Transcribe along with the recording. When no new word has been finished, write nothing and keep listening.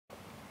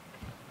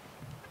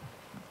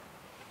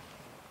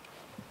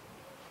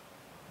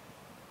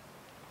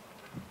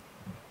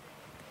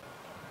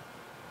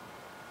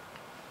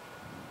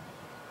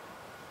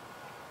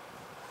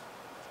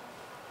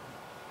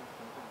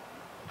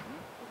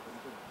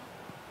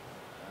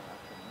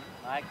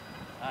I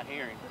not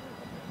hear him.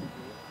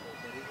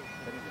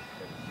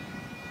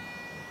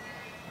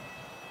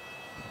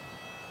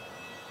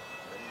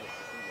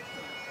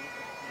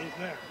 He's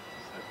there.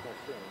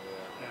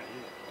 Yeah,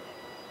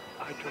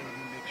 I told him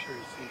to make sure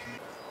he sees me.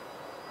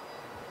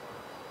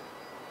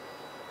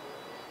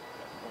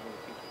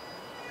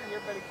 And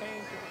everybody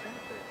came to the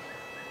cemetery.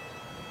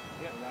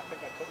 Yeah, and I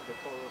think I told them, they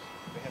told us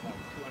they had like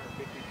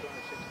 250,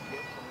 260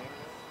 hits on the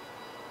internet.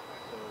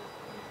 So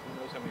who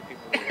knows how many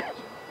people were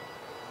watching.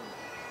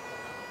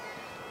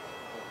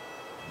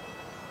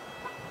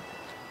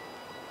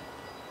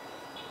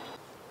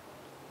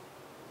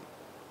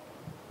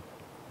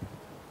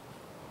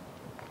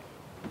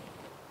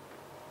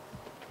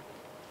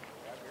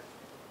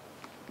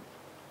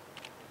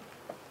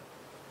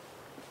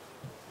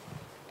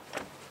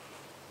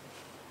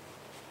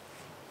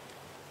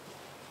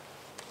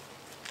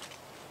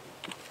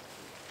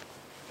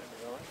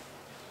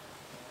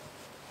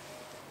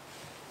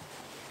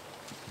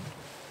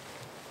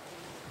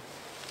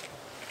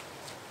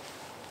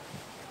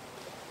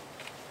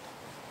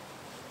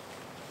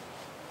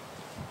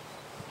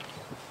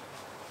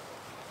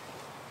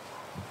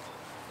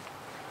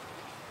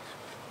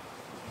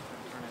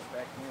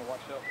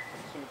 Watch out for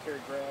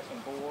cemetery grass and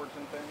boards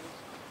and things.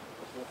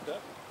 Just lift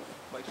up,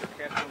 place your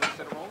casket on that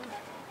set of rollers.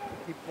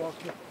 Keep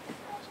walking.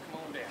 Just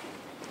come on down.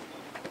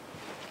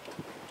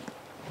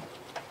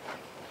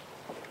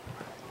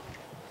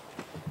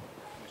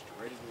 Mr.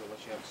 Reddy, we'll let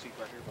you have a seat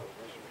right here by the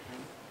resurrection.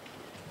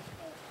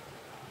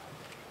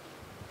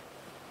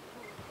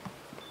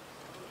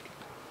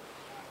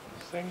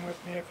 Sing with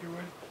me if you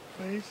would,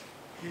 please.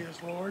 He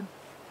is Lord.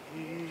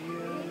 He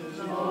is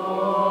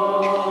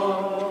Lord.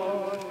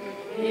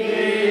 He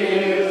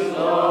is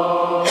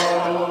Lord.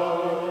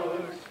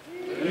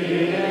 He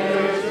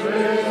is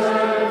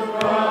risen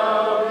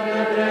from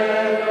the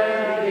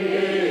dead. He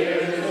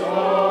is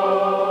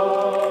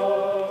Lord.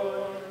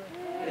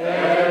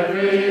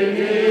 Every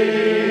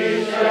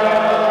knee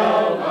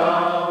shall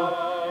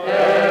bow.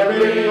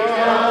 Every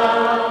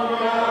tongue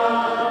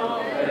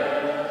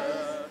confess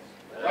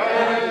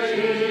that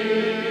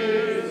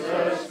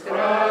Jesus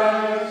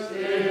Christ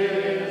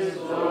is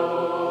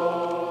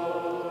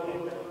Lord.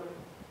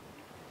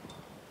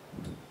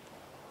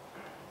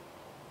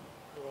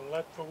 We will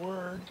let the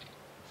word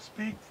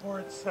speak for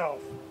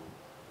itself.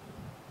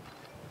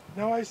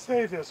 Now I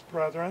say this,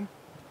 brethren,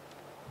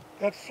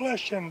 that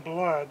flesh and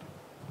blood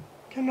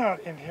cannot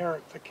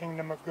inherit the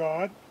kingdom of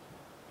God,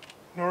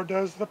 nor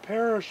does the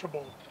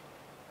perishable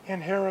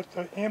inherit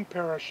the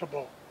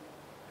imperishable.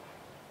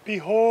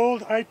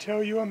 Behold, I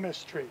tell you a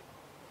mystery.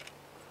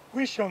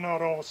 We shall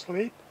not all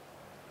sleep,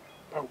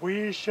 but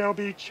we shall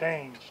be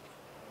changed.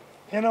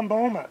 In a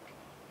moment,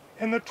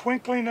 in the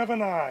twinkling of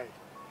an eye,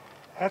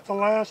 at the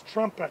last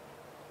trumpet,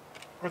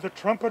 for the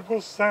trumpet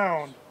will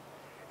sound,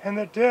 and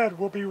the dead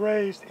will be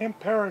raised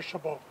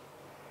imperishable,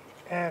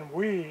 and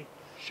we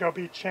shall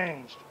be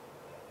changed.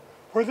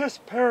 For this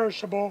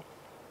perishable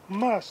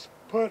must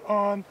put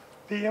on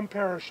the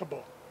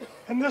imperishable,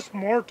 and this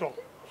mortal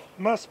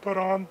must put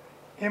on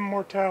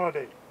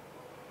immortality.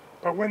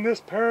 But when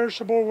this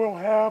perishable will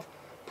have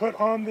put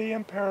on the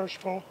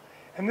imperishable,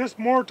 and this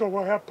mortal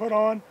will have put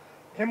on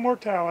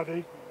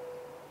immortality,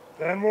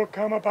 then will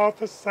come about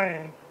the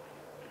saying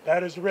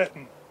that is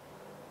written,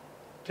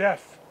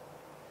 death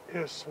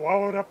is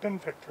swallowed up in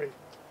victory.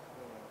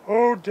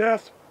 O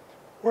death,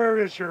 where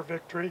is your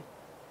victory?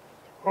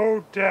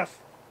 O death,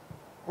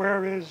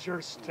 where is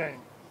your sting?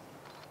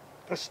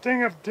 The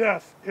sting of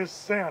death is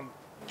sin,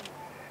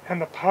 and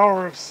the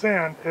power of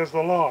sin is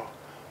the law.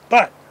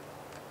 But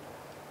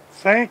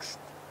thanks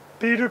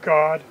be to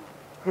God,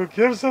 who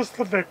gives us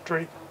the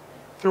victory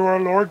through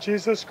our Lord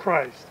Jesus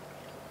Christ.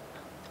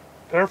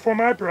 Therefore,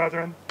 my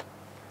brethren,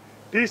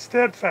 be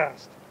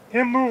steadfast,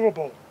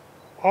 immovable,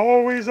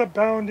 always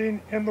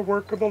abounding in the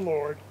work of the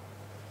Lord,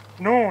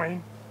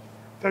 knowing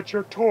that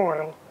your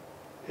toil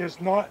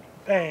is not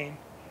vain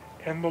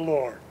in the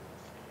Lord.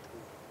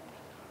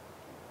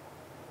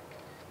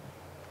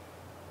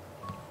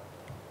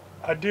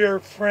 A dear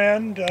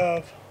friend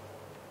of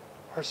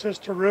our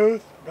sister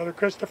Ruth, Brother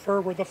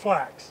Christopher, were the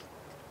Flacks.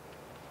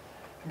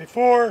 And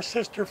before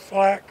Sister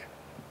Flack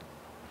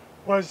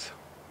was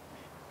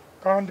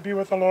gone to be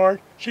with the Lord,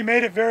 she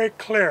made it very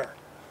clear.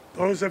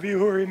 Those of you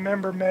who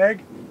remember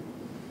Meg,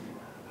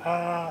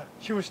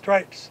 she was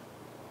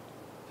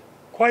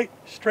quite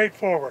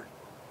straightforward.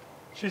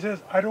 She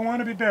says, I don't want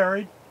to be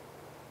buried,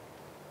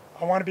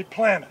 I want to be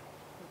planted.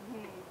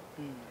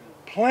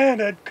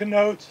 Planted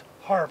connotes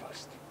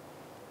harvest,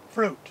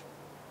 fruit.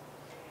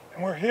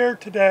 And we're here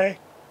today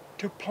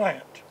to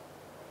plant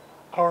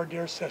our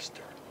dear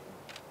sister,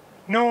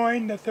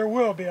 knowing that there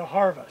will be a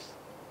harvest,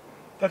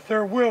 that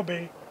there will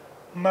be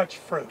much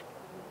fruit.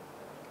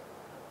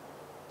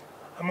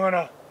 I'm going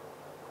to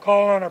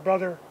call on our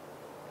brother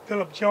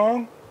Philip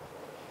Jong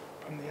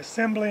from the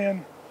assembly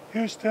in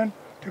Houston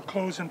to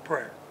close in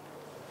prayer.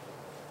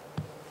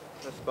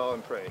 Let's bow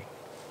and pray.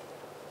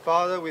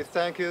 Father, we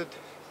thank you.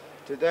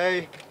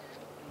 Today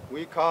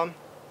we come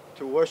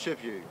to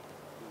worship you.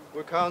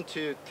 we come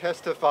to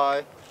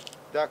testify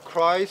that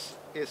Christ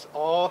is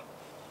all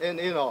and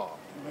in all.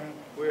 Amen.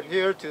 We're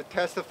here to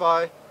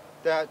testify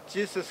that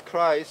Jesus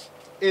Christ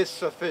is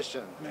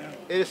sufficient. Amen.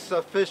 It is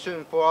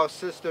sufficient for our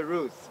sister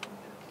Ruth.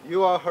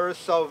 You are her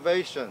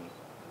salvation.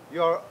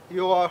 You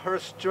are her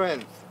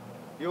strength.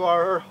 You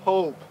are her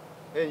hope.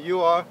 And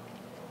you are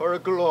her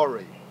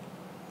glory.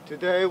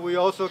 Today we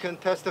also can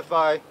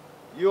testify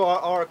you are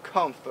our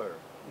comfort,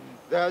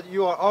 that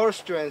you are our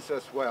strength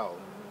as well.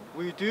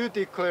 We do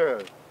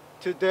declare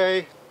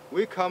today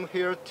we come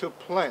here to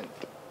plant,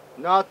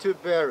 not to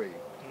bury.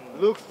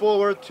 Look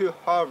forward to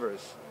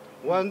harvest.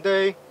 One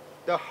day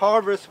the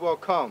harvest will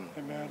come.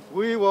 Amen.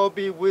 We will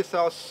be with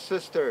our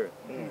sister,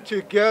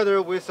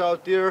 together with our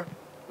dear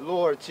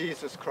Lord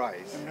Jesus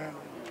Christ.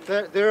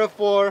 Amen.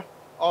 Therefore,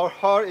 our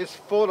heart is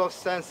full of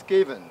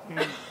thanksgiving.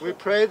 We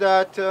pray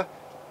that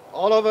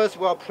all of us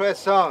will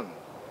press on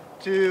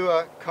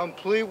to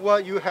complete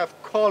what you have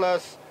called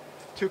us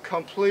to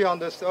complete on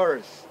this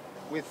earth.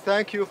 We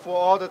thank you for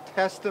all the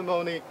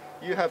testimony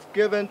you have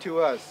given to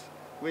us.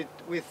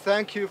 We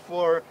thank you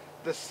for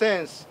the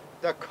saints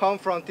that come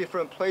from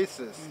different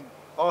places.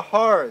 Our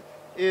heart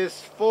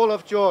is full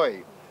of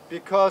joy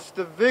because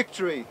the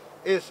victory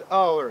is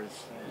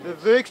ours. The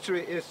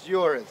victory is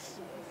yours.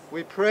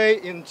 We pray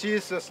in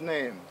Jesus'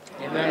 name.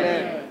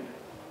 Amen.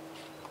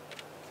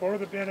 For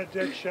the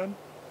benediction,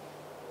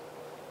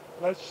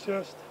 let's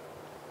just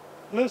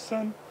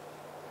listen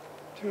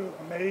to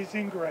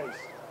Amazing Grace.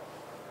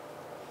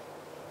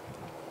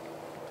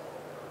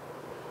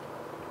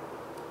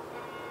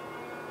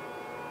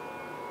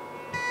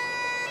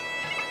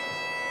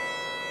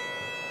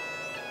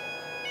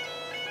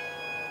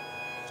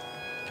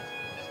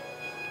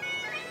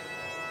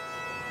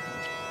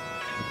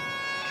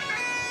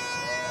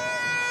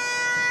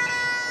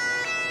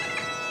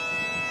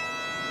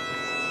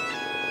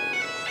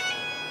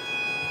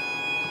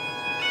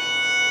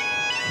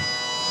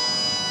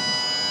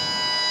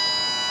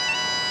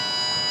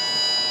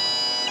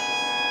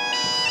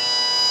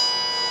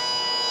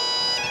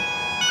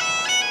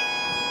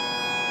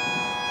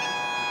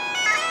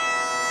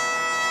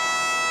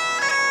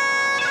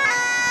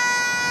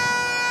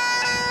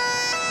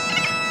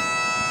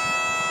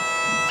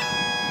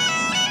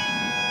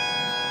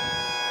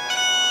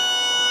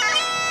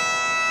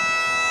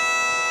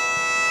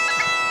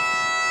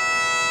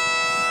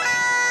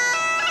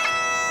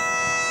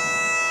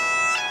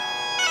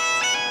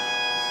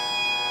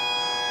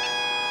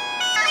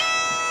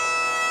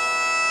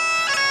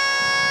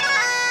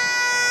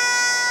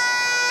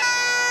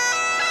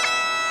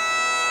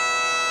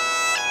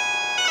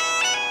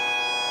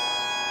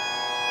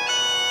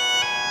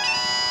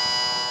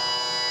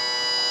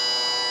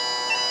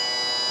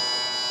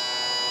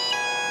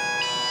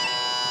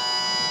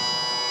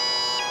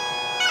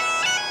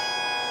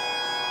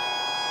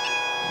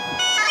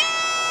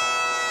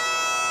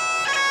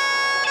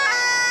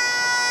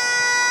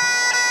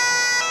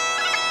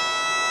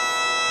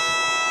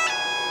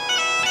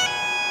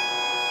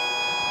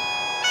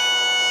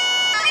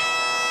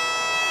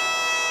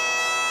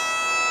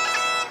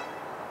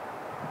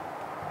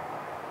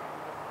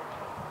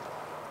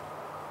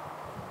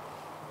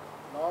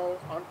 Now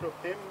unto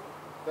him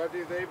that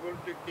is able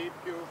to keep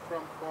you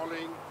from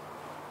falling,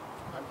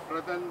 and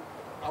present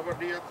our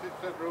dear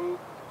sister Ruth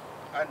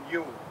and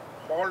you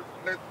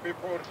faultless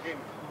before him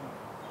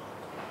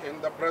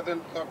in the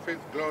presence of his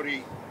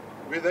glory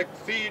with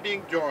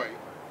exceeding joy.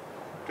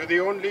 To the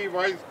only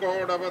wise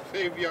God, our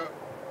Savior,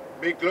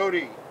 be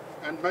glory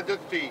and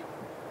majesty,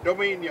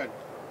 dominion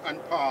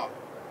and power,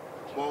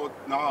 both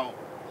now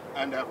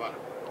and ever.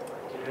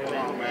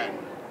 Amen.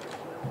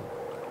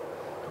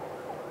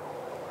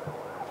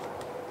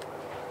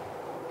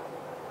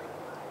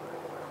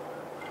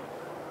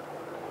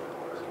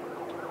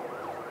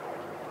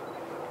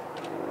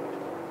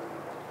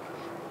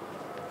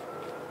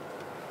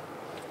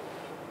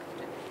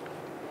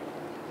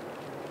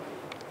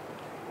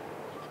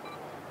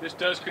 This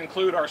does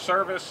conclude our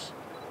service.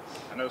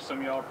 I know some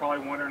of y'all are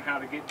probably wondering how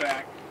to get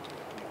back.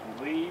 If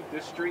you leave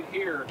this street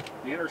here,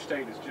 the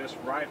interstate is just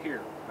right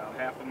here, about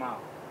half a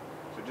mile.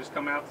 So just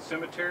come out the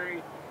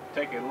cemetery,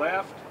 take a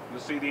left,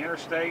 you'll see the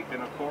interstate,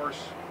 and of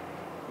course,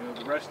 you know,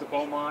 the rest of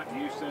Beaumont,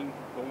 Houston,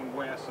 going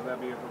west, so that'll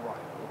be at the right.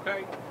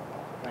 Okay?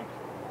 Thank you.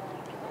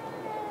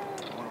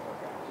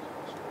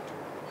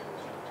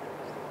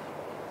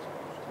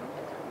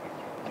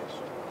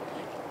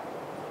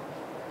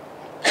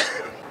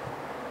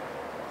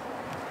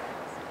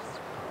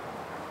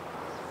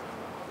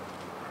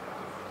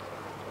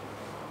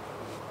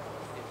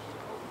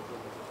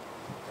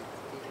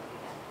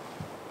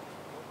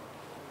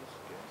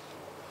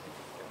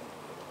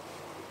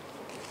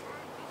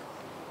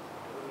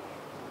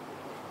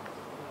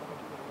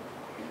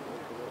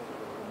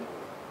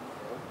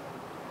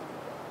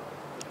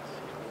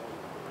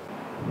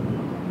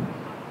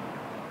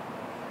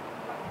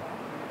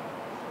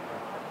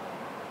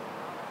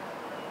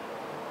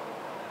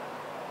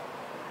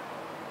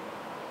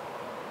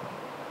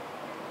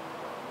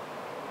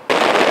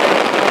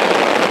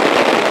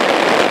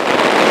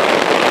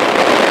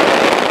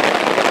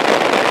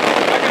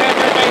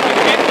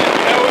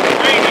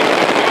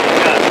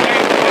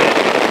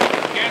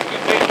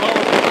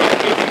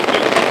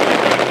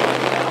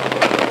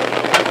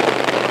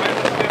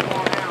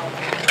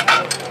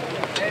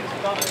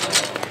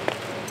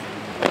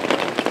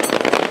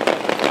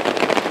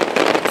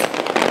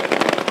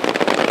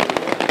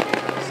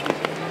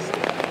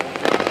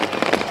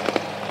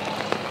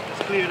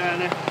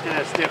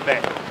 Step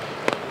back.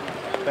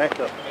 Back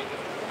up.